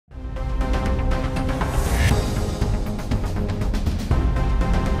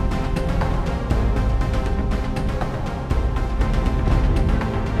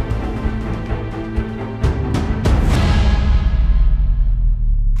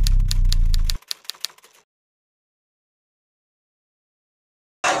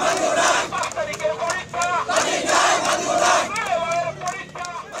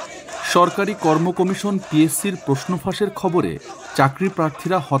সরকারি কর্ম কমিশন পিএসসির প্রশ্ন ফাঁসের খবরে চাকরি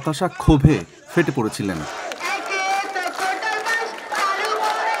প্রার্থীরা হতাশা ক্ষোভে ফেটে পড়েছিলেন।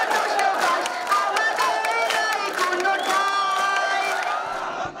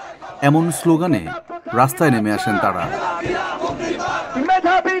 এমন স্লোগানে রাস্তায় নেমে আসেন তারা।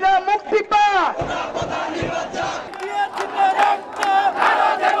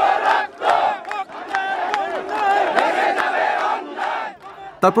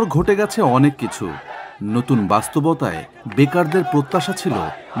 তারপর ঘটে গেছে অনেক কিছু। নতুন বাস্তবতায় বেকারদের প্রত্যাশা ছিল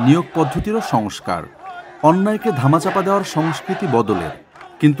নিয়োগ পদ্ধতিরও সংস্কার, অন্যায়কে ধামাচাপা দেওয়ার সংস্কৃতি বদলের,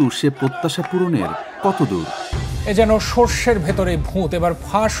 কিন্তু সে প্রত্যাশা পূরণের কত দূর? এ যেন সর্ষের ভেতরে ভূত। এবার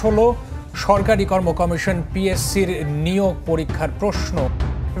ফাঁস হলো সরকারি কর্ম কমিশন পিএসসির নিয়োগ পরীক্ষার প্রশ্ন।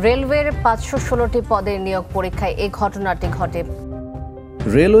 রেলওয়ের ৫১৬টি পদের নিয়োগ পরীক্ষায় এই ঘটনাটি ঘটে।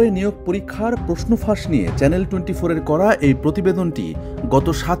 রেলওয়ে নিয়োগ পরীক্ষার প্রশ্ন ফাঁস নিয়ে চ্যানেল 24-এর করা এই প্রতিবেদনটি গত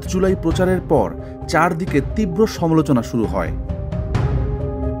 ৭ জুলাই প্রচারের পর চারদিকে তীব্র সমালোচনা শুরু হয়।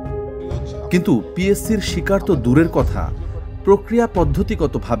 কিন্তু পিএসসির শিকার তো দূরের কথা, প্রক্রিয়া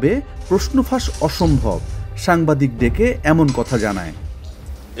পদ্ধতিগতভাবে প্রশ্ন ফাঁস অসম্ভব। সাংবাদিক ডেকে এমন কথা জানায়,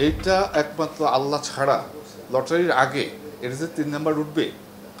 এইটা একমাত্র আল্লাহ ছাড়া লটারির আগে এর যে ৩ নাম্বার উঠবে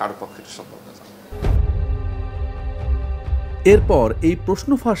কারো পক্ষে সম্ভব না। এরপর এই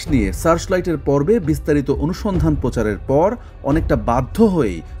প্রশ্ন ফাঁস নিয়ে সার্চলাইটের পর্বে বিস্তারিত অনুসন্ধান প্রচারের পর অনেকটা বাধ্য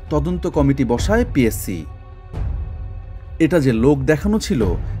হয়েই তদন্ত কমিটি বসায় পিএসসি। এটা যে লোক দেখানো ছিল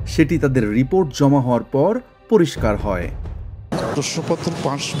সেটি তাদের রিপোর্ট জমা হওয়ার পর পরিষ্কার হয়। প্রশ্নপত্র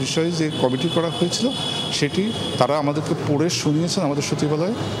ফাঁস বিষয়ে যে কমিটি করা হয়েছিল সেটি তারা আমাদেরকে পড়ে শুনিয়েছেন, আমাদের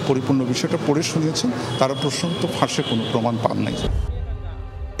সচিবালয়ে পরিপূর্ণ বিষয়টা পড়ে শুনিয়েছেন। তারা প্রশ্নপত্র ফাঁসে কোনো প্রমাণ পান নাই।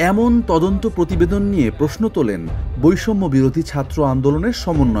 এমন তদন্ত প্রতিবেদন নিয়ে প্রশ্ন তোলেন বৈষম্য বিরোধী ছাত্র আন্দোলনের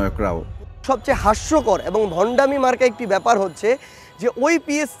সমন্বয়করাও। সবচেয়ে হাস্যকর এবং ভণ্ডামি মার্কা একটি ব্যাপার হচ্ছে যে ওই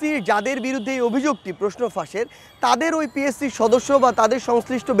পিএসসির যাদের বিরুদ্ধে এই অভিযোগটি প্রশ্ন ফাঁসের, তাদের ওই পিএসসির সদস্য বা তাদের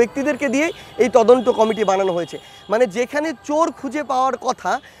সংশ্লিষ্ট ব্যক্তিদেরকে দিয়ে এই তদন্ত কমিটি বানানো হয়েছে। মানে যেখানে চোর খুঁজে পাওয়ার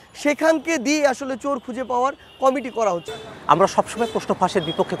কথা সেখানকে দিয়ে আসলে চোর খুঁজে পাওয়ার কমিটি করা হচ্ছে। আমরা সবসময় প্রশ্ন ফাঁসের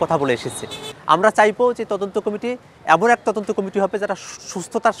বিপক্ষে কথা বলে এসেছি। আমরা চাইবো যে তদন্ত কমিটি এমন এক তদন্ত কমিটি হবে যারা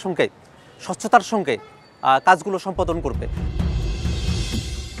সুস্থতার সঙ্গে স্বচ্ছতার সঙ্গে কাজগুলো সম্পাদন করবে।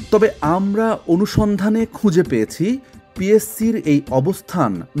 তবে আমরা অনুসন্ধানে খুঁজে পেয়েছি পিএসসির এই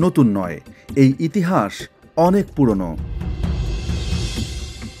অবস্থান নতুন নয়, এই ইতিহাস অনেক পুরনো।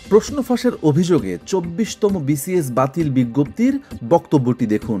 প্রশ্ন ফাঁসের অভিযোগে ২৪তম বিসিএস বাতিল বিজ্ঞপ্তির বক্তব্যটি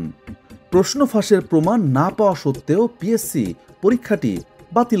দেখুন। প্রশ্ন ফাঁসের প্রমাণ না পাওয়া সত্ত্বেও পিএসসি পরীক্ষাটি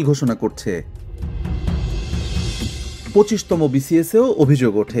বাতিল ঘোষণা করছে। ২৫তম বিসিএসেও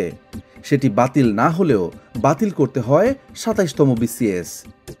অভিযোগ ওঠে, সেটি বাতিল না হলেও বাতিল করতে হয় ২৭তম বিসিএস।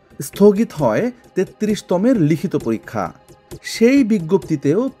 স্থগিত হয় ৩৩তমের লিখিত পরীক্ষা। সেই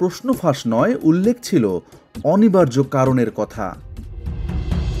বিজ্ঞপ্তিতেও প্রশ্ন ফাঁস নয়, উল্লেখ ছিল অনিবার্য কারণের কথা।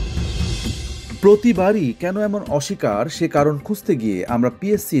 প্রতিবারই কেন এমন অস্বীকার, সে কারণ খুঁজতে গিয়ে আমরা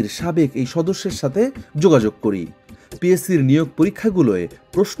পিএসসির সাবেক এই সদস্যের সাথে যোগাযোগ করি। পিএসসির নিয়োগ পরীক্ষাগুলোয়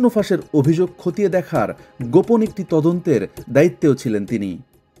প্রশ্ন ফাঁসের অভিযোগ খতিয়ে দেখার গোপন একটি তদন্তের দায়িত্বেও ছিলেন তিনি।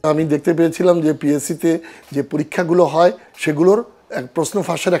 আমি দেখতে পেয়েছিলাম যে পিএসসিতে যে পরীক্ষাগুলো হয় সেগুলোর প্রশ্ন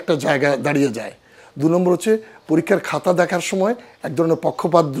ফাঁসের একটা জায়গা দাঁড়িয়ে যায়। ২ নম্বর হচ্ছে পরীক্ষার খাতা দেখার সময় এক ধরনের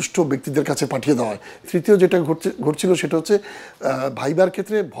পক্ষপাত দুষ্ট ব্যক্তিদের কাছে পাঠিয়ে দেওয়া হয়। তৃতীয় যেটা ঘটছিল সেটা হচ্ছে ভাইবার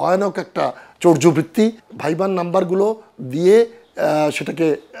ক্ষেত্রে ভয়ানক একটা চৌর্যবৃত্তি। ভাইবার নাম্বারগুলো দিয়ে সেটাকে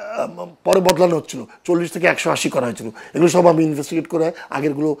পরে বদলানো হচ্ছিল, ৪০ থেকে ১৮০ করা হয়েছিল। এগুলো সব আমি ইনভেস্টিগেট করে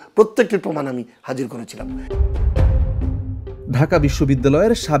আগেরগুলো প্রত্যেকটির প্রমাণ আমি হাজির করেছিলাম। ঢাকা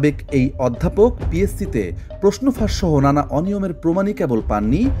বিশ্ববিদ্যালয়ের সাবেক এই অধ্যাপক পিএসসিতে প্রশ্ন ফাঁস সহ নানা অনিয়মের প্রমাণই কেবল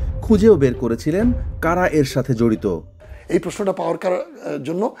পাননি, খুঁজেও বের করেছিলেন কারা এর সাথে জড়িত। এই প্রশ্নটা পাওয়ার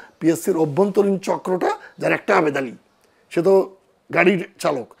জন্য পিএসসির অভ্যন্তরীণ চক্রটা, যার একটা আবেদ আলী, সে তো গাড়ির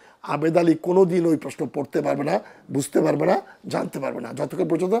চালক, আবেদ আলী কোনো দিন ওই প্রশ্ন পড়তে পারবে না, বুঝতে পারবে না, জানতে পারবে না যতক্ষণ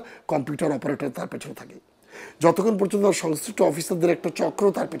পর্যন্ত কম্পিউটার অপারেটর তার পেছনে থাকে, যতক্ষণ পর্যন্ত সংশ্লিষ্ট অফিসারদের একটা চক্র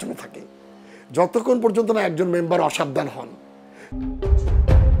তার পেছনে থাকে, যতক্ষণ পর্যন্ত না একজন মেম্বার অসাবধান হন।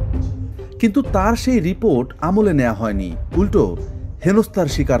 কিন্তু তার সেই রিপোর্ট আমলে নেওয়া হয়নি, উল্টো হেনস্থার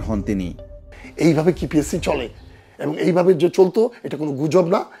শিকার হন তিনি। এইভাবে কি পিএসসি চলে? এবং এইভাবে যে চলতো এটা কোনো গুজব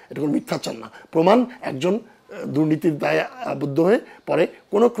না, এটা কোনো মিথ্যাচার না। প্রমাণ, একজন দুর্নীতির দায়ে আবদ্ধ হয়ে পরে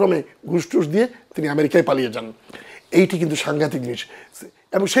কোনো ক্রমে ঘুষ টুস দিয়ে তিনি আমেরিকায় পালিয়ে যান। এইটি কিন্তু সাংঘাতিক জিনিস।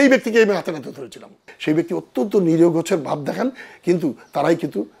 এবং সেই ব্যক্তিকে আমি হাতে নাতে ধরেছিলাম। সেই ব্যক্তি অত্যন্ত নিরীহ গোছের ভাব দেখান, কিন্তু তারাই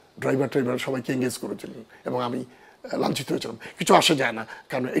কিন্তু ড্রাইভার সবাইকে এঙ্গেজ করেছিলেন এবং আমি লাঞ্ছিত হয়েছিলাম। কিছু আসে যায় না,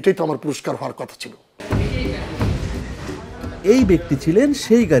 কারণ এটাই তো আমার পুরস্কার হওয়ার কথা ছিল। এই ব্যক্তি ছিলেন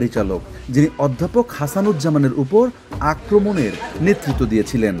সেই গাড়ি চালক যিনি অধ্যাপক হাসানুজ্জামানের উপর আক্রমণের নেতৃত্ব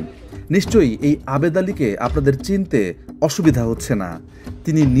দিয়েছিলেন। নিশ্চয়ই এই আবেদ আলীকে আপনাদের চিনতে অসুবিধা হচ্ছে না।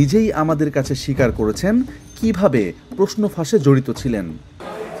 তিনি নিজেই আমাদের কাছে স্বীকার করেছেন কিভাবে প্রশ্ন ফাঁসে জড়িত ছিলেন।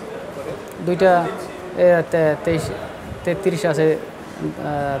 দুইটা 33 আছে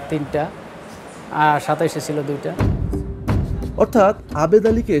 3টা আর 27 ছিল 2টা। অর্থাৎ আবেদ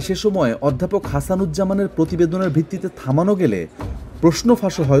আলীকে সে সময় অধ্যাপক হাসানুজ্জামানের প্রতিবেদনের ভিত্তিতে থামানো গেলে প্রশ্ন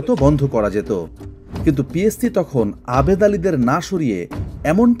ফাঁসও হয়তো বন্ধ করা যেত, কিন্তু পিএসসি তখন আবেদ আলীদের না সরিয়ে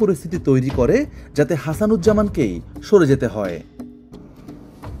এমন পরিস্থিতি তৈরি করে যাতে হাসানুজ্জামানকেই সরে যেতে হয়।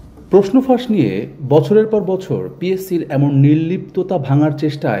 প্রশ্ন ফাঁস নিয়ে বছরের পর বছর পিএসসির এমন নির্লিপ্ততা ভাঙার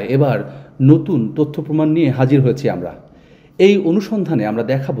চেষ্টায় এবার নতুন তথ্য প্রমাণ নিয়ে হাজির হয়েছি আমরা। এই অনুসন্ধানে আমরা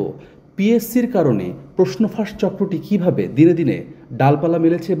দেখাবো পিএসসির কারণে প্রশ্ন ফাঁস চক্রটি কিভাবে দিনে দিনে ডালপালা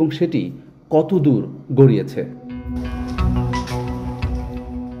মেলেছে এবং সেটি কত দূর গড়িয়েছে।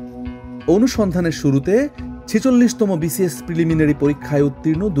 অনুসন্ধানের শুরুতে ৪৬তম বিসিএস প্রিলিমিনারি পরীক্ষায়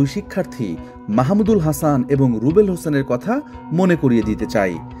উত্তীর্ণ 2 শিক্ষার্থী মাহমুদুল হাসান এবং রুবেল হোসেনের কথা মনে করিয়ে দিতে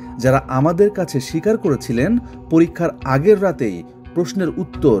চাই, যারা আমাদের কাছে স্বীকার করেছিলেন পরীক্ষার আগের রাতেই প্রশ্নের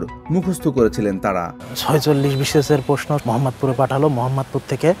উত্তর মুখস্থ করেছিলেন তারা। 46 বিসিএসের প্রশ্ন মোহাম্মদপুরে পাঠালো, মোহাম্মদপুর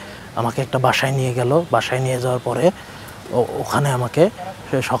থেকে আমাকে একটা বাসায় নিয়ে গেল। বাসায় নিয়ে যাওয়ার পরে ওখানে আমাকে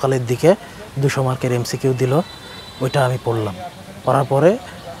সকালের দিকে 200 মার্কের এমসিকিউ দিল, ওইটা আমি পড়লাম। পড়ার পরে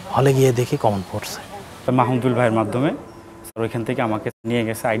হলে গিয়ে দেখি কমন পড়ছে। মাহমুদুল ভাইয়ের মাধ্যমে ওইখান থেকে আমাকে নিয়ে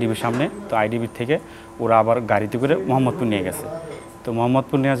গেছে আইডিবির সামনে। তো আইডিবির থেকে ওরা আবার গাড়িতে করে মোহাম্মদপুর নিয়ে গেছে। তো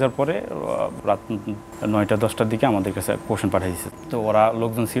মোহাম্মদপুর নিয়ে যাওয়ার পরে রাত 9টা-10টার দিকে আমাদের কাছে কোশ্চেন পাঠিয়েছে। তো ওরা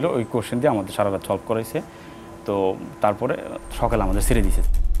লোকজন ছিল, ওই কোশ্চেন দিয়ে আমাদের সারা রাত সলভ করাইছে। তো তারপরে সকালে আমাদের ছেড়ে দিয়েছে।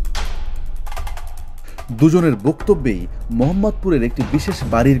 দুজনের বক্তব্যেই মোহাম্মদপুরের একটি বিশেষ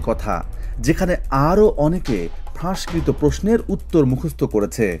বাড়ির কথা, যেখানে আরও অনেকে ফাঁসকৃত প্রশ্নের উত্তর মুখস্থ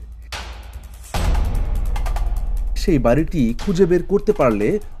করেছে। সেই বাড়িটি খুঁজে বের করতে পারলে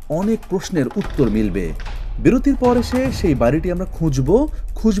অনেক প্রশ্নের উত্তর মিলবে। বিরতির পর এসে সেই বাড়িটি আমরা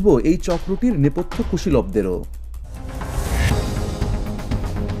খুঁজব এই চক্রটির নেপথ্য কুশীলবদেরও।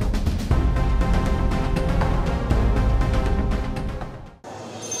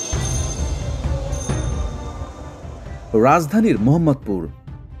 রাজধানীর মোহাম্মদপুর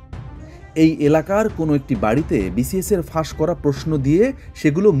এই এলাকার কোনো একটি বাড়িতে বিসিএসের ফাঁস করা প্রশ্ন দিয়ে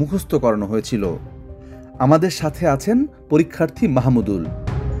সেগুলো মুখস্থ করানো হয়েছিল। আমাদের সাথে আছেন পরীক্ষার্থী মাহমুদুল।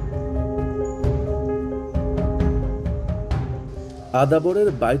 আদাবরের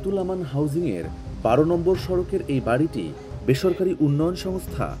বায়তুল আমান হাউজিংয়ের 12 নম্বর সড়কের এই বাড়িটি বেসরকারি উন্নয়ন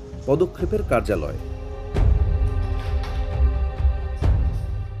সংস্থা পদক্ষেপের কার্যালয়।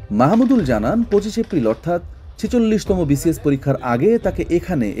 মাহমুদুল জানান 25 এপ্রিল অর্থাৎ 46তম বিসিএস পরীক্ষার আগে তাকে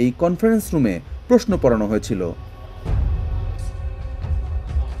এখানে এই কনফারেন্স রুমে প্রশ্ন পড়ানো হয়েছিল।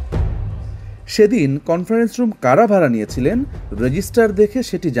 সেদিন কনফারেন্স রুম কারা ভাড়া নিয়েছিলেন রেজিস্টার দেখে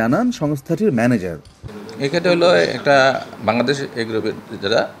সেটি জানান সংস্থাটির ম্যানেজার। এখানে হলো একটা বাংলাদেশ গ্রুপের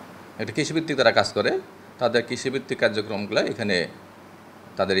যারা একটা কৃষিভিত্তিক তারা কাজ করে, তাদের কৃষিভিত্তিক কার্যক্রমগুলো এখানে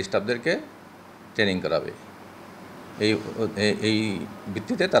তাদের স্টাফদেরকে ট্রেনিং করাবে। এই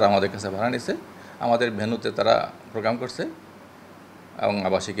ভিত্তিতে তারা আমাদের কাছে ভাড়া নিছে। আমাদের ভেন্যুতে তারা প্রোগ্রাম করছে এবং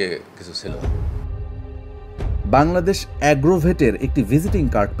আবাসিকে কিছু ছিল। বাংলাদেশ অ্যাগ্রোভেটের একটি ভিজিটিং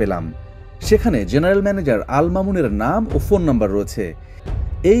কার্ড পেলাম, সেখানে জেনারেল ম্যানেজার আল মামুনের নাম ও ফোন নাম্বার রয়েছে।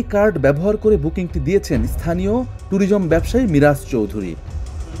 এই কার্ড ব্যবহার করে বুকিংটি দিয়েছেন স্থানীয় ট্যুরিজম ব্যবসায়ী মিরাজ চৌধুরী।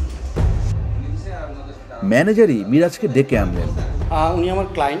 ম্যানেজারই মিরাজকে ডেকে আনলেন। উনি আমার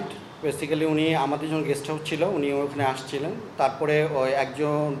ক্লায়েন্ট, বেসিক্যালি উনি আমাদের যখন গেস্ট হাউস ছিল উনি ওখানে আসছিলেন। তারপরে ওই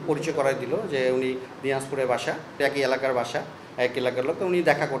একজন পরিচয় করাই দিল যে উনি দিনাজপুরের বাসা, একই এলাকার বাসা, এক এলাকার লোক। উনি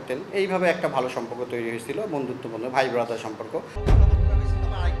দেখা করতেন, এইভাবে একটা ভালো সম্পর্ক তৈরি হয়েছিল, বন্ধুত্বপূর্ণ ভাই ব্রাদার সম্পর্ক।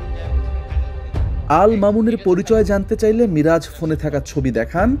 আল মামুনের পরিচয় জানতে চাইলে মিরাজ ফোনে থাকা ছবি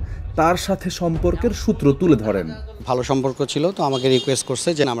দেখান, তার সাথে সম্পর্কের সূত্র তুলে ধরেন। ভালো সম্পর্ক ছিল, তো আমাকে রিকোয়েস্ট করছে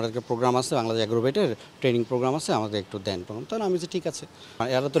যে আমাদের একটা প্রোগ্রাম আছে, বাংলাদেশ অ্যাগ্রোভেটের ট্রেনিং প্রোগ্রাম আছে, আমাদের একটু দেন প্রোগ্রাম। তখন আমি যে ঠিক আছে,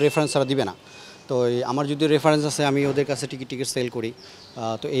 এরা তো রেফারেন্স ছাড়া দিবে না। তো আমার যদি রেফারেন্স আছে আমি ওদের কাছে টিকিট সেল করি,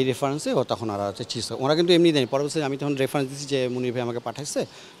 তো এই রেফারেন্সে তখন ওরা হচ্ছে চিজ, ওরা কিন্তু এমনি দেয়নি। পরবর্তীতে আমি তখন রেফারেন্স দিচ্ছি যে মুনির ভাই আমাকে পাঠাইছে,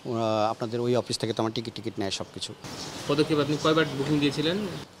 আপনাদের ওই অফিস থেকে তো আমার টিকিট নেয় সব কিছু। পদক্ষেপ আপনি কয়বার বুকিং দিয়েছিলেন?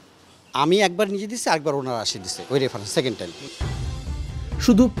 আমি একবার নিজে দিচ্ছি, আরেকবার ওনারা আসে দিচ্ছে ওই রেফারেন্স, সেকেন্ড টাইম।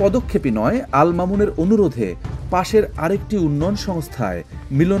 শুধু পদক্ষেপই নয়, আল মামুনের অনুরোধে পাশের আরেকটি উন্নয়ন সংস্থায়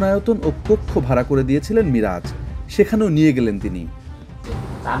মিলনায়তন ও কক্ষ ভাড়া করে দিয়েছিলেন মিরাজ, সেখানেও নিয়ে গেলেন তিনি।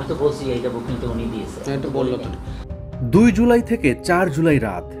 আমি তো বলছি এইটা বুকিং তো উনি দিয়েছে, এটা বললো তো। 2 জুলাই থেকে 4 জুলাই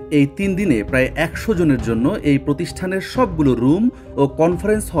রাত, এই 3 দিনে প্রায় 100 জনের জন্য এই প্রতিষ্ঠানের সবগুলো রুম ও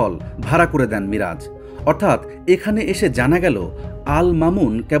কনফারেন্স হল ভাড়া করে দেন মিরাজ। অর্থাৎ এখানে এসে জানা গেল আল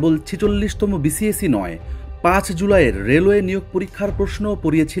মামুন কেবল 46তম বিসিএসই নয়, 5 জুলাইয়ের রেলওয়ে নিয়োগ পরীক্ষার প্রশ্ন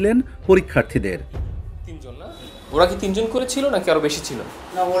পড়িয়েছিলেন পরীক্ষার্থীদের। 3 জন না? ওরা কি 3 জন করেছিল নাকি আরো বেশি ছিল?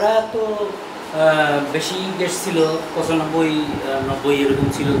 না, ওরা তো বেশি গেস্ট ছিল, 95-90 এরকম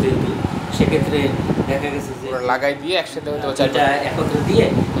ছিল, যেহেতু সেক্ষেত্রে দেখা গেছে যে ওরা লাগাই দিয়ে একসাথে একত্রে দিয়ে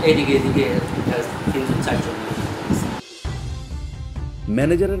এদিকে 3-4 জন।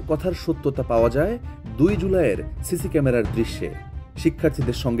 ম্যানেজারের কথার সত্যতা পাওয়া যায় 2 জুলাইয়ের সিসি ক্যামেরার দৃশ্যে।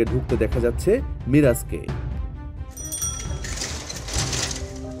 শিক্ষার্থীদের সঙ্গে ঢুকতে দেখা যাচ্ছে মিরাজকে।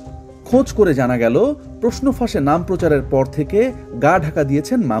 খোঁজ করে জানা গেল প্রশ্ন ফাঁসে নাম প্রচারের পর থেকে গা ঢাকা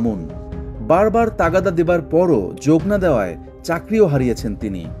দিয়েছেন মামুন। বারবার তাগাদা দেবার পরও যোগ না দেওয়ায় চাকরিও হারিয়েছেন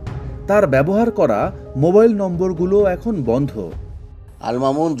তিনি। তার ব্যবহার করা মোবাইল নম্বরগুলো এখন বন্ধ। আল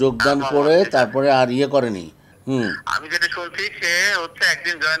মামুন যোগদান করে তারপরে আর করেনি। আমি যেটা শুনছি সে হচ্ছে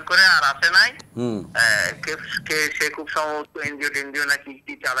একদিন জয়েন করে আর আসে নাই। সে খুব সম্ভবত এনজিও নাকি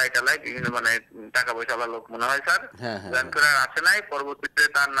কি চালায় বিভিন্ন মানে টাকা পয়সা লোক মনে হয় স্যার। জয়েন করে আর আসে নাই। পরবর্তীতে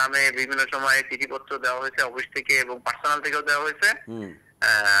তার নামে বিভিন্ন সময় চিঠিপত্র দেওয়া হয়েছে অফিস থেকে এবং পার্সোনাল থেকেও দেওয়া হয়েছে,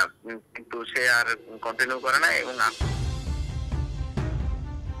 কিন্তু সে আর কন্টিনিউ করে নাই। এবং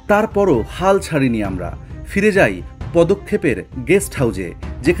তারপরও হাল ছাড়িনি আমরা, ফিরে যাই পদক্ষেপের গেস্ট হাউজে,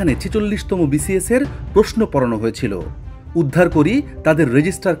 যেখানে 46তম বিসিএস এর প্রশ্ন পড়ানো হয়েছিল। উদ্ধার করি তাদের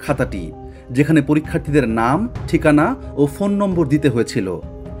রেজিস্টার খাতাটি, যেখানে পরীক্ষার্থীদের নাম, ঠিকানা ও ফোন নম্বর দিতে হয়েছিল।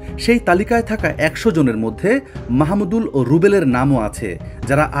 সেই তালিকায় থাকা 100 জনের মধ্যে মাহমুদুল ও রুবেলের নামও আছে,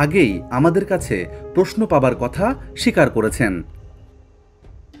 যারা আগেই আমাদের কাছে প্রশ্ন পাবার কথা স্বীকার করেছেন।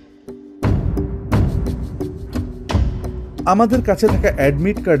 আমাদের কাছে থাকা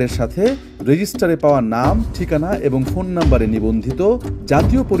অ্যাডমিট কার্ডের সাথে রেজিস্টারে পাওয়া নাম, ঠিকানা এবং ফোন নাম্বারে নিবন্ধিত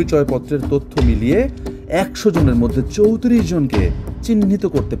জাতীয় পরিচয়পত্রের তথ্য মিলিয়ে 100 জনের মধ্যে 34 জনকে চিহ্নিত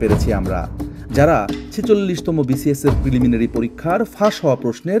করতে পেরেছি আমরা, যারা 46তম বিসিএস এর প্রিলিমিনারি পরীক্ষার ফাঁস হওয়া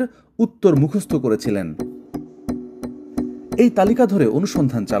প্রশ্নের উত্তর মুখস্থ করেছিলেন। এই তালিকা ধরে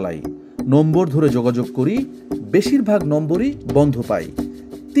অনুসন্ধান চালাই, নম্বর ধরে যোগাযোগ করি, বেশিরভাগ নম্বরই বন্ধ পাই।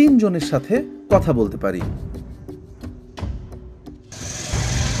 3 জনের সাথে কথা বলতে পারি।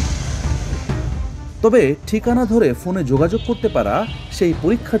 তবে ঠিকানা ধরে ফোনে যোগাযোগ করতে পারা সেই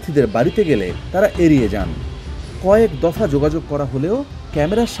পরীক্ষার্থীদের বাড়িতে গেলে তারা এড়িয়ে যান। কয়েক দফা যোগাযোগ করা হলেও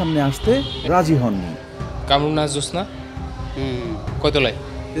ক্যামেরার সামনে আসতে রাজি হননি। কামরুন নাজ জোসনা কয়তলায়?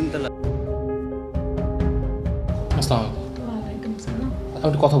 3 তলা। আসসালামু আলাইকুম।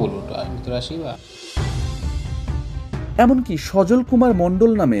 আমি কথা বলবো, ভিতরে আসি। এমনকি সজল কুমার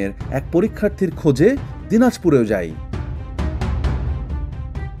মণ্ডল নামের এক পরীক্ষার্থীর খোঁজে দিনাজপুরেও যাই।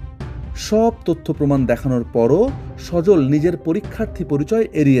 সব তথ্য প্রমাণ দেখানোর পরও সজল নিজের পরীক্ষার্থী পরিচয়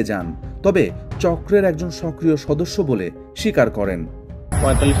এড়িয়ে যান, তবে চক্রের একজন সক্রিয় সদস্য বলে স্বীকার করেন।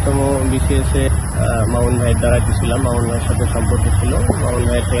 45তম বিসিএস এ মামুন ভাইয়ের দ্বারা দিয়েছিলাম, মামুন ভাইয়ের সাথে সম্পর্ক ছিল। মামুন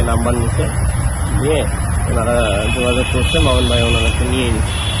ভাইয়ের থেকে নাম্বার নিয়ে ওনারা যোগাযোগ করছে, মামুন ভাই ওনাদেরকে নিয়ে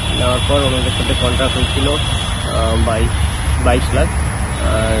নেওয়ার পর ওনাদের সাথে কন্ট্রাক্ট হয়েছিল 22 লাখ,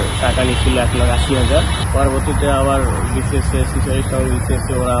 আর টাকা নিচ্ছিল 1,80,000। পরবর্তীতে আবার বিসিএসে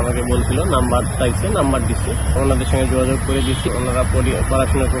বিসিএসে ওরা আমাকে বলছিল, নাম্বার চাইছে, নাম্বার দিচ্ছে, ওনাদের সঙ্গে যোগাযোগ করে দিচ্ছি। ওনারা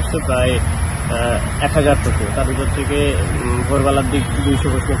পড়াশোনা করছে প্রায় 1000 প্রশ্ন, তার ভিতর থেকে ভোরবেলার দিক 200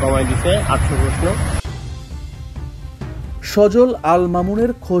 প্রশ্ন কমাই দিচ্ছে, 800 প্রশ্ন। সজল আল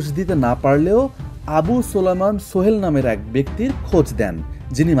মামুনের খোঁজ দিতে না পারলেও আবু সোলাইমান সোহেল নামের এক ব্যক্তির খোঁজ দেন,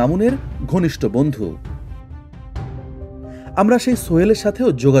 যিনি মামুনের ঘনিষ্ঠ বন্ধু। আমরা সেই সোহেলের সাথেও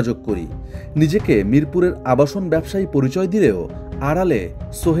যোগাযোগ করি। নিজেকে মিরপুরের আবাসন ব্যবসায়ী পরিচয় দিলেও আড়ালে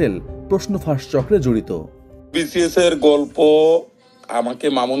সোহেল প্রশ্ন ফাঁস চক্রে জড়িত। বিসিএস এর গল্প আমাকে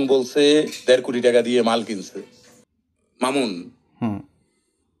মামুন বলছে 1.5 কোটি টাকা দিয়ে মাল কিনছে। মামুন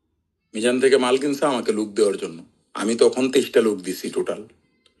মিজান থেকে মাল কিনছে আমাকে লুক দেওয়ার জন্য। আমি তখন 23টা লুক দিছি টোটাল।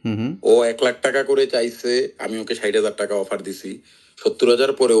 ও 1 লাখ টাকা করে চাইছে, আমি ওকে 60,000 টাকা অফার দিছি।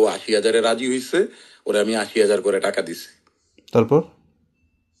 70,000 পরে ও 80,000-এ রাজি হয়েছে, ওরে আমি 80,000 করে টাকা দিছি। তারপর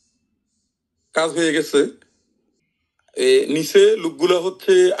কাজ হয়ে গেছে। নিচে লুকগুলো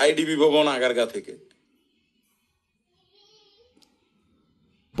হচ্ছে আইডিবি ভবন আগারগা থেকে।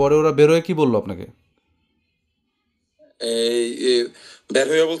 পরে ওরা বের হয়ে কি বললো আপনাকে? বের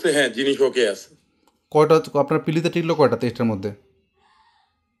হয়ে বলছে হ্যাঁ জিনিস ওকে আছে। কয়টা আপনার পিলিতে টিকলো? কয়টা 23টার মধ্যে?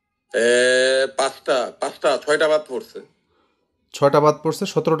 6টা বাদ পড়ছে। 6টা বাদ পড়ছে,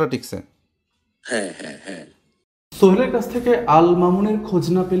 17টা টিকছে। হ্যাঁ হ্যাঁ হ্যাঁ। সোহেলের কাছ থেকে আল মামুনের খোঁজ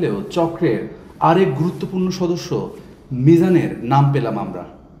না পেলেও চক্রের আরেক গুরুত্বপূর্ণ সদস্য মিজানের নাম পেলাম আমরা,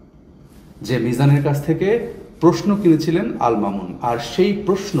 যে মিজানের কাছ থেকে প্রশ্ন কিনেছিলেন আল মামুন, আর সেই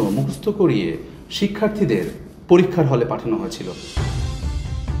প্রশ্ন মুখস্থ করিয়ে শিক্ষার্থীদের পরীক্ষার হলে পাঠানো হয়েছিল।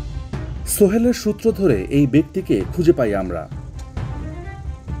 সোহেলের সূত্র ধরে এই ব্যক্তিকে খুঁজে পাই আমরা।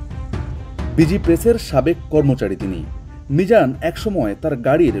 বিজি প্রেসের সাবেক কর্মচারী তিনি। মিজান একসময় তার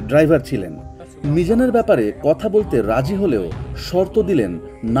গাড়ির ড্রাইভার ছিলেন। মিজানের ব্যাপারে কথা বলতে রাজি হলেও শর্ত দিলেন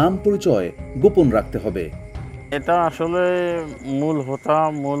নাম পরিচয় গোপন রাখতে হবে। এটা আসলে মূল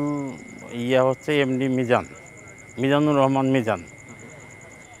হচ্ছে এমডি মিজানুর রহমান মিজান।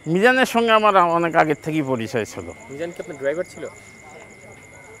 মিজানের সঙ্গে আমার অনেক আগের থেকেই পরিচয় ছিল। মিজান কি আপনার ড্রাইভার ছিল?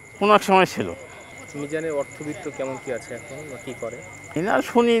 কোনো এক সময় ছিল। মিজানের অর্থবিত্ত কেমন কি আছে এখন, বা কি করে? না,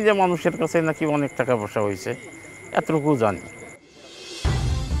 শুনি যে মানুষের কাছে নাকি অনেক টাকা পয়সা হয়েছে, এতটুকু জানি।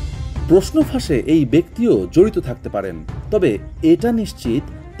 প্রশ্ন ফাঁসে এই ব্যক্তিও জড়িত থাকতে পারেন, তবে এটা নিশ্চিত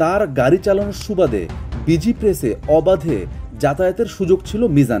তার গাড়ি চালানোর সুবাদে বিজি প্রেসে অবাধে যাতায়াতের সুযোগ ছিল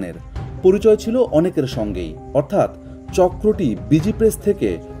মিজানের। পরিচয় ছিল অনেকের সঙ্গেই, অর্থাৎ চক্রটি বিজি প্রেস থেকে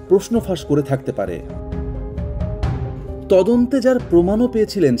প্রশ্ন ফাঁস করে থাকতে পারে। তদন্তে যার প্রমাণও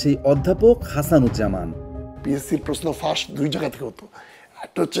পেয়েছিলেন সেই অধ্যাপক হাসানুজ্জামান। পিএসসির প্রশ্ন ফাঁস দুই জায়গা থেকে হতো।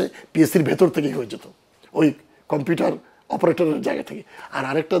 একটা হচ্ছে পিএসসির ভেতর থেকেই হয়ে যেত, ওই কম্পিউটার অপারেটরের জায়গা থেকে, আর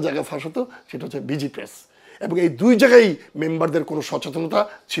আরেকটা জায়গা ফাঁস হতো, সেটা হচ্ছে বিজি প্রেস। এবং এই দুই জায়গায় মেম্বারদের কোনো সচেতনতা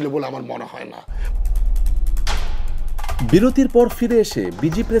ছিল বলে আমার মনে হয় না। বিরতির পর ফিরে এসে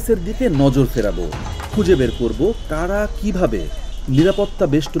বিজি প্রেসের দিকে নজর ফেরাবো, খুঁজে বের করব কারা কিভাবে নিরাপত্তা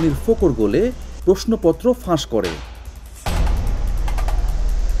বেষ্টনীর ফোকর গোলে প্রশ্নপত্র ফাঁস করে।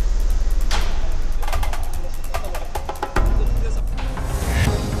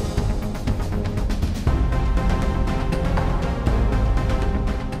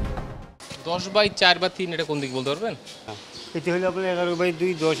 দশ বাই 4 বা 3 এটা কোন দিক বলতে পারবেন? এটা হলো আপনার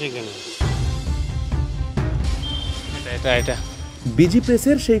 11/2 10 এখানে। এটা বিজি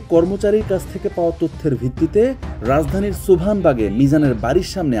প্রেসের সেই কর্মচারীর কাছ থেকে পাওয়া তথ্যের ভিত্তিতে রাজধানীর সোভানবাগে মিজানের বাড়ির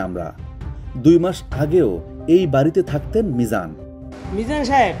সামনে আমরা। 2 মাস আগেও এই বাড়িতে থাকতেন মিজান। মিজান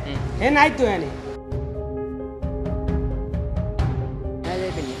সাহেব নাই তো এনে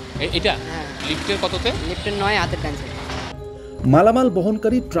এটা লিফটের কততে? লিফটের 9 হাতের ডান সাইড। মালামাল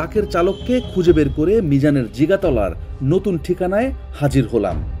বহনকারী ট্রাকের চালককে খুঁজে বের করে মিজানের জিগাতলার নতুন ঠিকানায় হাজির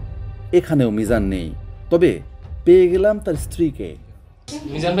হলাম। এখানেও মিজান নেই, তবে পেয়ে গেলাম তার স্ত্রীকে।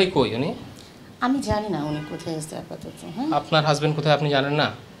 মিজান ভাই কই উনি? আমি জানি না উনি কোথায় আছে আপাতত। হ্যাঁ, আপনার হাজবেন্ড কোথায় আপনি জানেন না?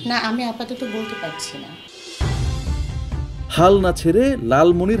 না, আমি আপাতত বলতে পারছি না। হাল না ছেড়ে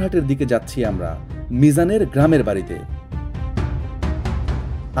লালমনিরহাটের দিকে যাচ্ছি আমরা, মিজানের গ্রামের বাড়িতে।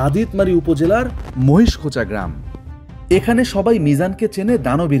 আদিতমারি উপজেলার মহিষখোঁচা গ্রাম। এখানে সবাই মিজানকে চেনে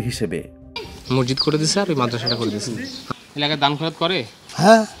দানবীর হিসেবে। মসজিদ করে দিছে আর ওই মাদ্রাসাটা করে দিছে। এলাকায় দান খয়রাত করে?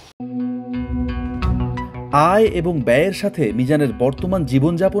 হ্যাঁ। আয় এবং ব্যয়ের সাথে মিজানের বর্তমান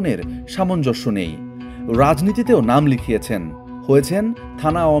জীবনযাপনের সামঞ্জস্য নেই। রাজনীতিতেও নাম লিখিয়েছেন, হয়েছেন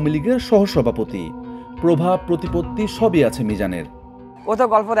থানা আওয়ামী লীগের সহসভাপতি। প্রভাব প্রতিপত্তি সবই আছে মিজানের। ও তো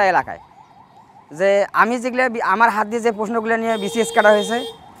গল্প দেয় এলাকায় যে আমি যেগুলো আমার হাত দিয়ে যে প্রশ্নগুলো নিয়ে বিসিএস কাটা হয়েছে,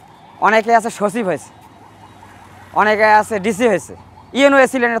 অনেকে আছে সচিব হয়েছে, অনেকে আছে ডিসি হয়েছে, ইএনও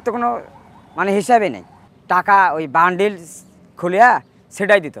ছিলেন, এর তো কোনো মানে হিসাবে নেই। টাকা ওই বান্ডিল খুলিয়া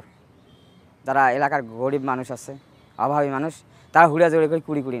সেটাই দিত। যারা এলাকার গরিব মানুষ আছে, অভাবী মানুষ, তারা হুড়িয়া জড়ি করে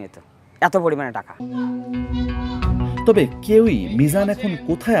কুড়ি কুড়ি নিত, এত পরিমাণে টাকা। তবে কেউই মিজান এখন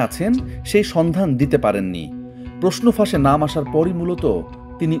কোথায় আছেন সেই সন্ধান দিতে পারেননি। প্রশ্ন ফাঁসে নাম আসার পরই মূলত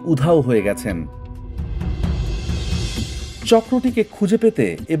তিনি উধাও হয়ে গেছেন। চক্রটিকে খুঁজে পেতে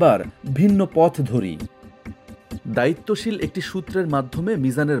এবার ভিন্ন পথ ধরি। দায়িত্বশীল একটি সূত্রের মাধ্যমে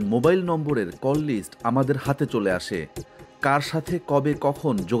মিজানের মোবাইল নম্বরের কল লিস্ট আমাদের হাতে চলে আসে। কার সাথে কবে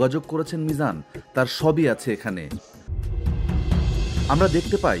কখন যোগাযোগ করেছেন মিজান, তার সবই আছে এখানে। আমরা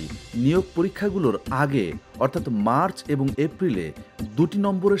দেখতে পাই নিয়োগ পরীক্ষাগুলোর আগে অর্থাৎ মার্চ এবং এপ্রিলে 2টি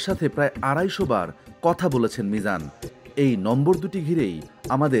নম্বরের সাথে প্রায় 250 বার কথা বলেছেন মিজান। এই নম্বর দুটি ঘিরেই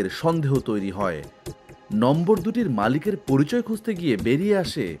আমাদের সন্দেহ তৈরি হয়। নম্বর দুটির মালিকের পরিচয় খুঁজতে গিয়ে বেরিয়ে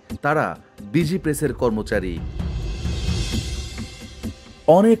আসে তারা বিজি প্রেসের কর্মচারী।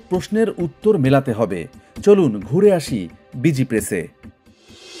 অনেক প্রশ্নের উত্তর মেলাতে হবে, চলুন ঘুরে আসি বিজি প্রেসে।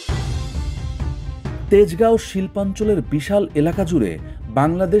 তেজগাঁও শিল্পাঞ্চলের বিশাল এলাকা জুড়ে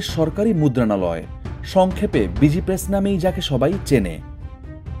বাংলাদেশ সরকারি মুদ্রণালয়, সংক্ষেপে বিজি প্রেস নামেই যাকে সবাই চেনে।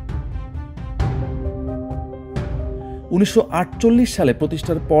 1948 সালে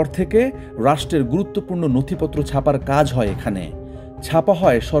প্রতিষ্ঠার পর থেকে রাষ্ট্রের গুরুত্বপূর্ণ নথিপত্র ছাপার কাজ হয় এখানে। ছাপা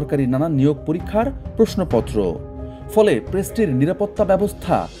হয় সরকারি নানা নিয়োগ পরীক্ষার প্রশ্নপত্র। ফলে প্রেসটির নিরাপত্তা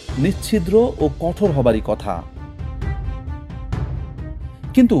ব্যবস্থা নিচ্ছিদ্র ও কঠোর হবারই কথা।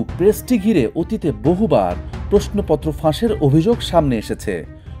 কিন্তু প্রেসটি ঘিরে অতীতে বহুবার প্রশ্নপত্র ফাঁসের অভিযোগ সামনে এসেছে।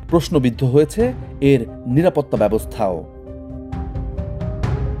 প্রশ্নবিদ্ধ হয়েছে এর নিরাপত্তা ব্যবস্থাও।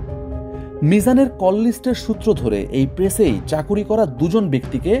 মিজানের কল লিস্টের সূত্র ধরে এই প্রেসেই চাকুরি করা 2জন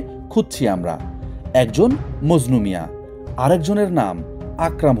ব্যক্তিকে খুঁজছি আমরা। একজন মজনু মিয়া, আরেকজনের নাম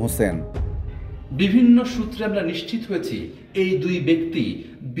আকরাম হোসেন। বিভিন্ন সূত্রে আমরা নিশ্চিত হয়েছি এই দুই ব্যক্তি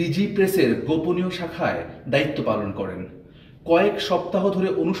বিজি প্রেসের গোপনীয় শাখায় দায়িত্ব পালন করেন। কয়েক সপ্তাহ ধরে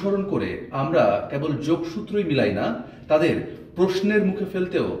অনুসরণ করে আমরা কেবল যোগসূত্রই মিলাই না, তাদের প্রশ্নের মুখে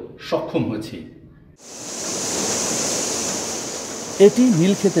ফেলতেও সক্ষম হয়েছি। এটি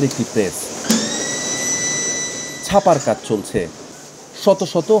নীলক্ষেতের একটি প্রেস। ছাপার কাজ চলছে। শত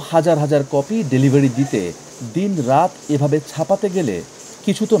শত হাজার হাজার কপি ডেলিভারি দিতে দিন রাত এভাবে ছাপাতে গেলে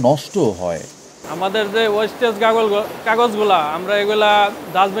কিছু তো নষ্টও হয়। আমাদের যে ওয়েস্টেজ কাগজগুলা আমরা এগুলা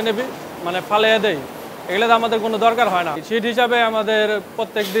ডাস্টবিনে মানে ফালিয়ে দেই, এগুলো তো আমাদের কোনো দরকার হয় না। শিট হিসাবে আমাদের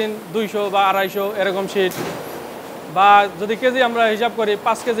প্রত্যেক দিন 200 বা 250 এরকম শিট, বা যদি কেজি আমরা হিসাব করি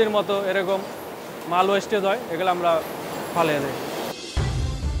 5 কেজির মতো এরকম মাল ওয়েস্টেজ হয়, এগুলো আমরা ফালিয়ে দেই।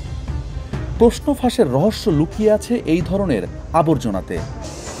 প্রশ্ন ফাঁসের রহস্য লুকিয়ে আছে এই ধরনের আবর্জনাতে।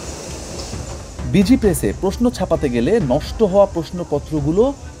 বিজি প্রেসে প্রশ্ন ছাপাতে গেলে নষ্ট হওয়া প্রশ্নপত্রগুলো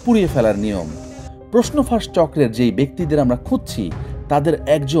পুড়িয়ে ফেলার নিয়ম। প্রশ্ন ফাঁস চক্রের যেই ব্যক্তিদের আমরা খুঁজছি তাদের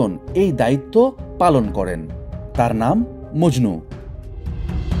একজন এই দায়িত্ব পালন করেন। তার নাম মজনু।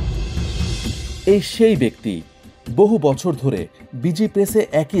 এই সেই ব্যক্তি বহু বছর ধরে বিজি প্রেসে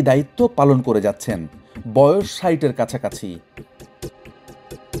একই দায়িত্ব পালন করে যাচ্ছেন, বয়স 60-এর কাছাকাছি।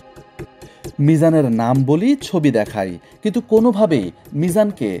 মিজানের নাম বলি, ছবি দেখাই, কিন্তু কোনোভাবেই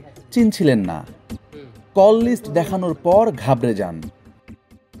মিজানকে চিনছিলেন না। কল লিস্ট দেখানোর পর ঘাবড়ে যান।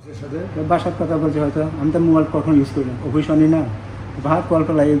 বাসার কথা বলছে, হয়তো আমি তো মোবাইল কখন ইউজ করি, অফিস আনি না, ভাত কল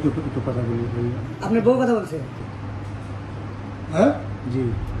কল একটু কথা বলি। আপনার বউ কথা বলছে? হ্যাঁ জি।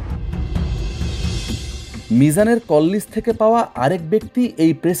 মিজানের কল লিস্ট থেকে পাওয়া আরেক ব্যক্তি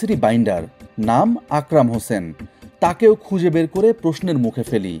এই প্রেসেরই বাইন্ডার, নাম আকরাম হোসেন। তাকেও খুঁজে বের করে প্রশ্নের মুখে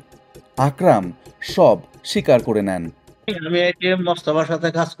ফেলি। আকরাম সব স্বীকার করে নেন। আমি এটিএম মোস্তফার সাথে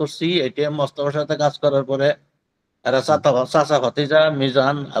কাজ করছি। এটিএম মোস্তফার সাথে কাজ করার পরে এরা চাচা ভাতিজা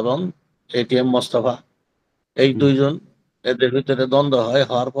মিজান এবং এটিএম মোস্তফা, এই দুইজন, এদের ভিতরে দ্বন্দ্ব হয়।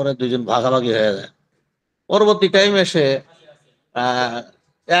 হওয়ার পরে দুইজন ভাগাভাগি হয়ে যায়। পরবর্তী টাইম এসে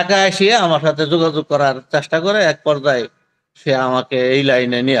একা এসে আমার সাথে যোগাযোগ করার চেষ্টা করে। এক পর্যায়ে সে আমাকে এই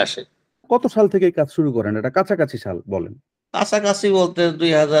লাইনে নিয়ে আসে। কত সাল থেকে কাজ শুরু করেন? এটা কাছাকাছি সাল বলেন। কাছাকাছি বলতে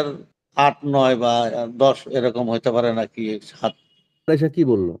 2008-9 বা 10 এরকম হইতে পারে নাকি। কি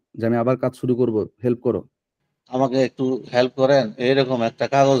বললো যে আমি আবার কাজ শুরু করব, হেল্প করো, আমাকে একটু হেল্প করেন, এরকম একটা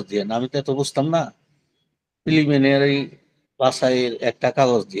কাগজ দিয়েন। আমি তো এত বুঝতাম না, প্রিলিমিনারি বাছাইয়ের একটা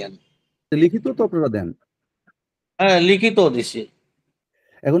কাগজ দিয়েন। লিখিত তো আপনারা দেন? হ্যাঁ, লিখিত দিছি।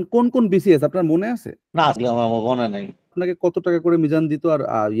 এখন কোন কোন বিসিএস আপনার মনে আছে? না, আমার মনে নাই। আপনাকে কত টাকা করে মিজান দিত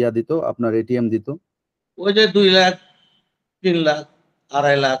আর দিত, আপনার এটিএম দিত? ওই যে 2 লাখ, 3 লাখ,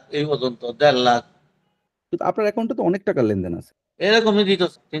 2.5 লাখ, এই পর্যন্ত 1.5 লাখ। কিন্তু আপনার অ্যাকাউন্টে তো অনেক টাকা লেনদেন আছে। এরকমই দিত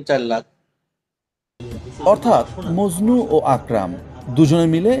 3-4 লাখ। অর্থাৎ মজনু ও আকরাম দুজনে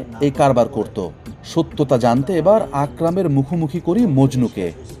মিলে এই কারবার করত। সত্যতা জানতে এবার আকরামের মুখোমুখি করি মজনুকে।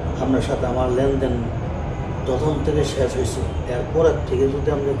 আপনার সাথে আমার লেনদেন প্রথম থেকে শেষ হয়েছে, এরপরের থেকে যদি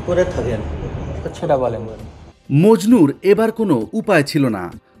আপনি করে থাকেন সেটা বলেন। মজনুর এবার কোনো উপায় ছিল না,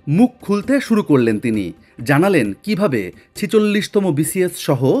 মুখ খুলতে শুরু করলেন তিনি। জানালেন কিভাবে 46তম বিসিএস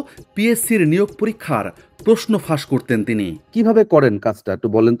সহ পিএসসির নিয়োগ পরীক্ষার প্রশ্ন ফাঁস করতেন তিনি। কিভাবে করেন কাজটা একটু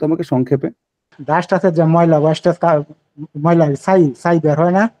বলেন তো আমাকে সংক্ষেপে। ডাস্ট আছে যে ময়লা, ময়লা সাই বের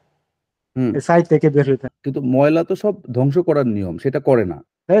হয় না, সাই থেকে বের হইতে। কিন্তু ময়লা তো সব ধ্বংস করার নিয়ম, সেটা করে না।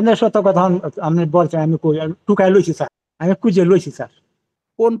 সত্য কথা আপনি বলছেন, আমি টুকাই লইছি স্যার, আমি খুঁজে লইছি স্যার।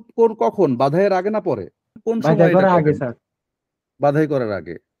 কখন? বাধাইয়ের আগে না পরে? কোন বাধাই করার আগে স্যার। বাধাই করার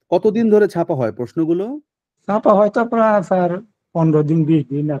আগে। কতদিন ধরে ছাপা হয় প্রশ্নগুলো? ছাপা হয় তো প্রায় স্যার 15 দিন, 20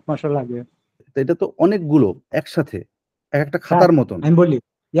 দিন, 1 মাস লাগে। এটা তো অনেকগুলো একসাথে, একটা খাতার মতন। আমি বলি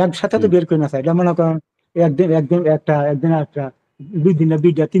একসাথে তো বের করি না স্যার। মনে করেন একদিন একটা, 2 দিনে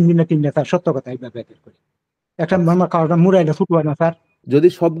 2টা, 3 দিনে 3টা স্যার। সত্য কথা এইভাবে বের করি। একটা কারোটা মুড়াইলে ছুট হয় না স্যার। যদি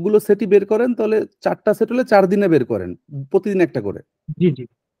সবগুলো সেটই বের করেন তাহলে 4টা সেট হলে 4 দিনে বের করেন, প্রতিদিন একটা করে। জি জি।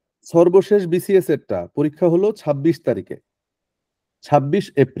 সর্বশেষ বিসিএস এরটা পরীক্ষা হলো 26 তারিখে, 26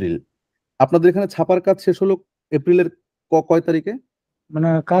 এপ্রিল। আপনাদের এখানে ছাপার কাজ শেষ হলো এপ্রিলের কয় তারিখে? মানে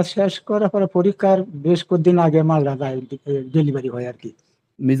কাজ শেষ করার পরে পরীক্ষার বেশ কয়েকদিন আগে মালটা ডেলিভারি হয় আর কি।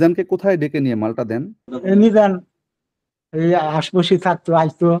 মিজানকে কোথায় ডেকে নিয়ে মালটা দেন? মিজান এই আশপাশে থাকতো,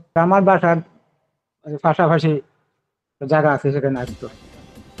 আসতো। আমার বাসার পাশাপাশি জায়গা আছে, সেখানে আসতো।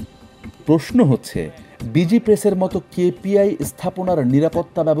 প্রশ্ন হচ্ছে, বিজি প্রেসের মতো কেপিআই স্থাপনার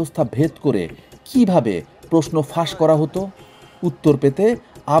নিরাপত্তা ব্যবস্থা ভেদ করে কিভাবে প্রশ্ন ফাঁস করা হতো? উত্তর পেতে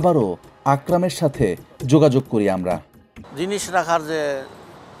আবারও আকরামের সাথে যোগাযোগ করি আমরা। জিনিস রাখার যে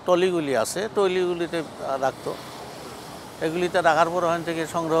টলিগুলি আছে, টলিগুলিতে রাখতো। এগুলিতে রাখার পর ওখান থেকে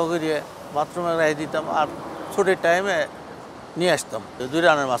সংগ্রহ করিয়ে বাথরুমে রেখে দিতাম, আর ছুটির টাইমে নিয়ে আসতাম 2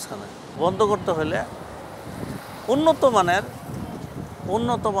 রানের মাঝখানে। বন্ধ করতে হলে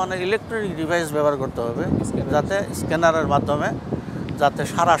উন্নত মানের ইলেকট্রনিক ডিভাইস ব্যবহার করতে হবে, যাতে স্ক্যানারের মাধ্যমে যাতে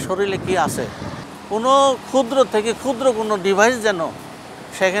সারা শরীরে কি আছে কোনো ক্ষুদ্র থেকে ক্ষুদ্র কোনো ডিভাইস যেন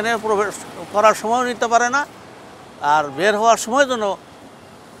সেখানে প্রবেশ করার সময় নিতে পারে না, আর বের হওয়ার সময় যেন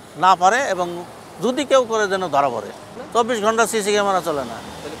না পারে, এবং যদি কেউ করে যেন ধরা পড়ে। 24 ঘন্টা সিসি ক্যামেরা চলে না।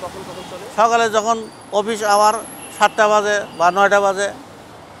 সকালে যখন অফিস আওয়ার 7টা বাজে বা 9টা বাজে,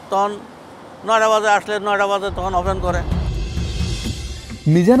 তখন 9টা বাজে আসলে 9টা বাজে তখন ওপেন করে।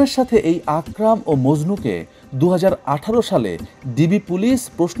 মিজানের সাথে এই আকরাম ও মজনুকে 2018 সালে ডিবি পুলিশ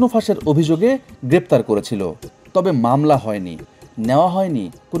প্রশ্ন ফাঁসের অভিযোগে গ্রেপ্তার করেছিল, তবে মামলা হয়নি, নেওয়া হয়নি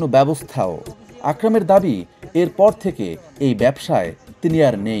কোনো ব্যবস্থাও। আকরামের দাবি এরপর থেকে এই ব্যবসায় তিনি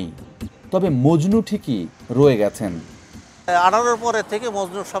আর নেই, তবে মজনু ঠিকই রয়ে গেছেন। 18-র পরে থেকে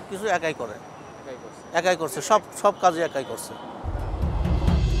মজনু সব কিছু একাই করছে, সব কাজে একাই করছে।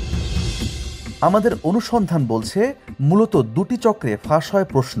 আমাদের অনুসন্ধান বলছে মূলত দুটি চক্রে ফাঁস হয়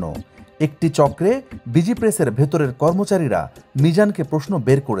প্রশ্ন। একটি চক্রে বিজি প্রেসের ভেতরের কর্মচারীরা মিজানকে প্রশ্ন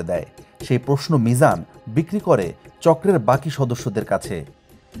বের করে দেয়, সেই প্রশ্ন মিজান বিক্রি করে চক্রের বাকি সদস্যদের কাছে,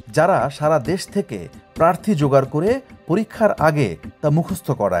 যারা সারা দেশ থেকে প্রার্থী জোগাড় করে পরীক্ষার আগে তা মুখস্থ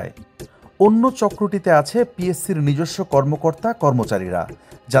করায়। অন্য চক্রটিতে আছে পিএসসির নিজস্ব কর্মকর্তা কর্মচারীরা,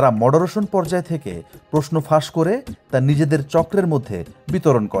 যারা মডারেশন পর্যায় থেকে প্রশ্ন ফাঁস করে তা নিজেদের চক্রের মধ্যে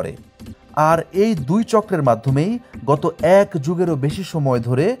বিতরণ করে। আর এই দুই চক্রের মাধ্যমেই গত 1 যুগেরও বেশি সময়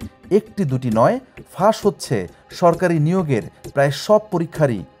ধরে একটি দুটি নয় ফাঁস হচ্ছে সরকারি নিয়োগের প্রায় সব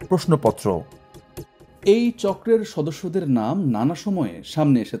পরীক্ষারই প্রশ্নপত্র। এই চক্রের সদস্যদের নাম নানা সময়ে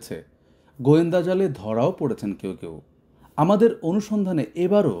সামনে এসেছে, গোয়েন্দা জালে ধরাও পড়েছেন কেউ কেউ। আমাদের অনুসন্ধানে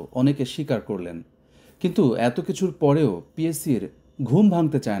এবারও অনেকে স্বীকার করলেন। কিন্তু এত কিছুর পরেও পিএসসির ঘুম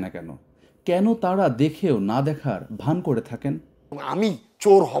ভাঙতে চায় না কেন? কেন তারা দেখেও না দেখার ভান করে থাকেন? আমি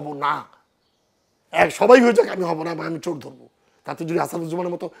চোর হব না, সবাই হয়ে যাক, আমি হব না, আমি চোর ধরবো। তাতে যদি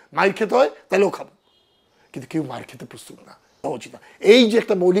আসাদুজ্জামানের মতো মাইর খেতে হয় তাহলেও খাবো, কিন্তু কেউ মার খেতে প্রস্তুত না। উচিত। এই যে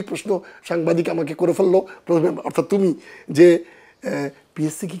একটা মৌলিক প্রশ্ন সাংবাদিক আমাকে করে ফেললো, অর্থাৎ তুমি, যে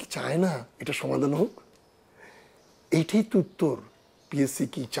পিএসসি কি চায় না এটা সমাধান হোক, এইটাই তো উত্তর। পিএসসি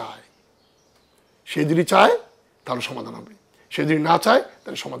কি চায়? সে যদি চায় তাহলে সমাধান হবে, সে যদি না চায়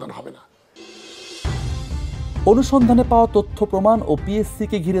তাহলে সমাধান হবে না। অনুসন্ধানে পাওয়া তথ্য প্রমাণ ও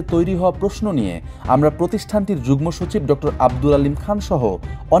পিএসসিকে ঘিরে তৈরি হওয়া প্রশ্ন নিয়ে আমরা প্রতিষ্ঠানটির যুগ্ম সচিব ডক্টর আব্দুল আলিম খান সহ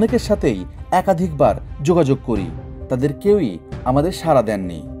অনেকের সাথেই একাধিকবার যোগাযোগ করি, তাদের কেউই আমাদের সাড়া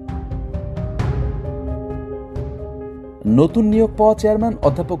দেননি। নতুন নিয়োগ পাওয়া চেয়ারম্যান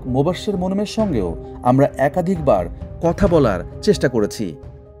অধ্যাপক মোবাশ্বের মনমের সঙ্গেও আমরা একাধিকবার কথা বলার চেষ্টা করেছি।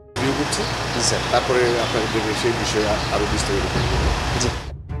 তারপরে আপনাকে সেই বিষয়ে আরো বিস্তারিত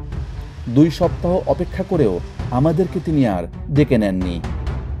 2 সপ্তাহ অপেক্ষা করেও আমাদেরকে তিনি আর ডেকে নেননি,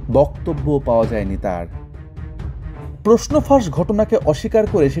 বক্তব্য পাওয়া যায়নি তার। প্রশ্ন ফাঁস ঘটনাকে অস্বীকার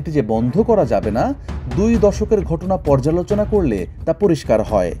করে সেটি যে বন্ধ করা যাবে না, 2 দশকের ঘটনা পর্যালোচনা করলে তা পরিষ্কার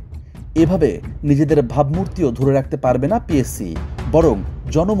হয়। এভাবে নিজেদের ভাবমূর্তিও ধরে রাখতে পারবে না পিএসসি, বরং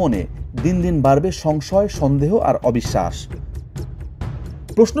জনমনে দিন দিন বাড়বে সংশয়, সন্দেহ আর অবিশ্বাস।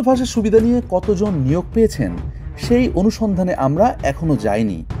 প্রশ্ন ফাঁসের সুবিধা নিয়ে কতজন নিয়োগ পেয়েছেন সেই অনুসন্ধানে আমরা এখনো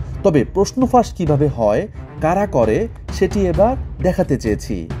যাইনি, তবে প্রশ্ন ফাঁস কিভাবে হয়, কারা করে সেটি এবার দেখাতে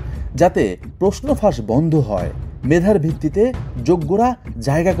চেয়েছি, যাতে প্রশ্ন ফাঁস বন্ধ হয়, মেধার ভিত্তিতে যোগ্যরা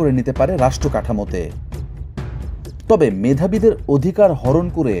জায়গা করে নিতে পারে রাষ্ট্র কাঠামোতে। তবে মেধাবীদের অধিকার হরণ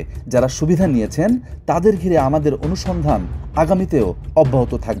করে যারা সুবিধা নিয়েছেন তাদের ঘিরে আমাদের অনুসন্ধান আগামীতেও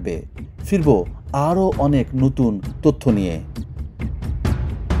অব্যাহত থাকবে। ফিরব আরও অনেক নতুন তথ্য নিয়ে।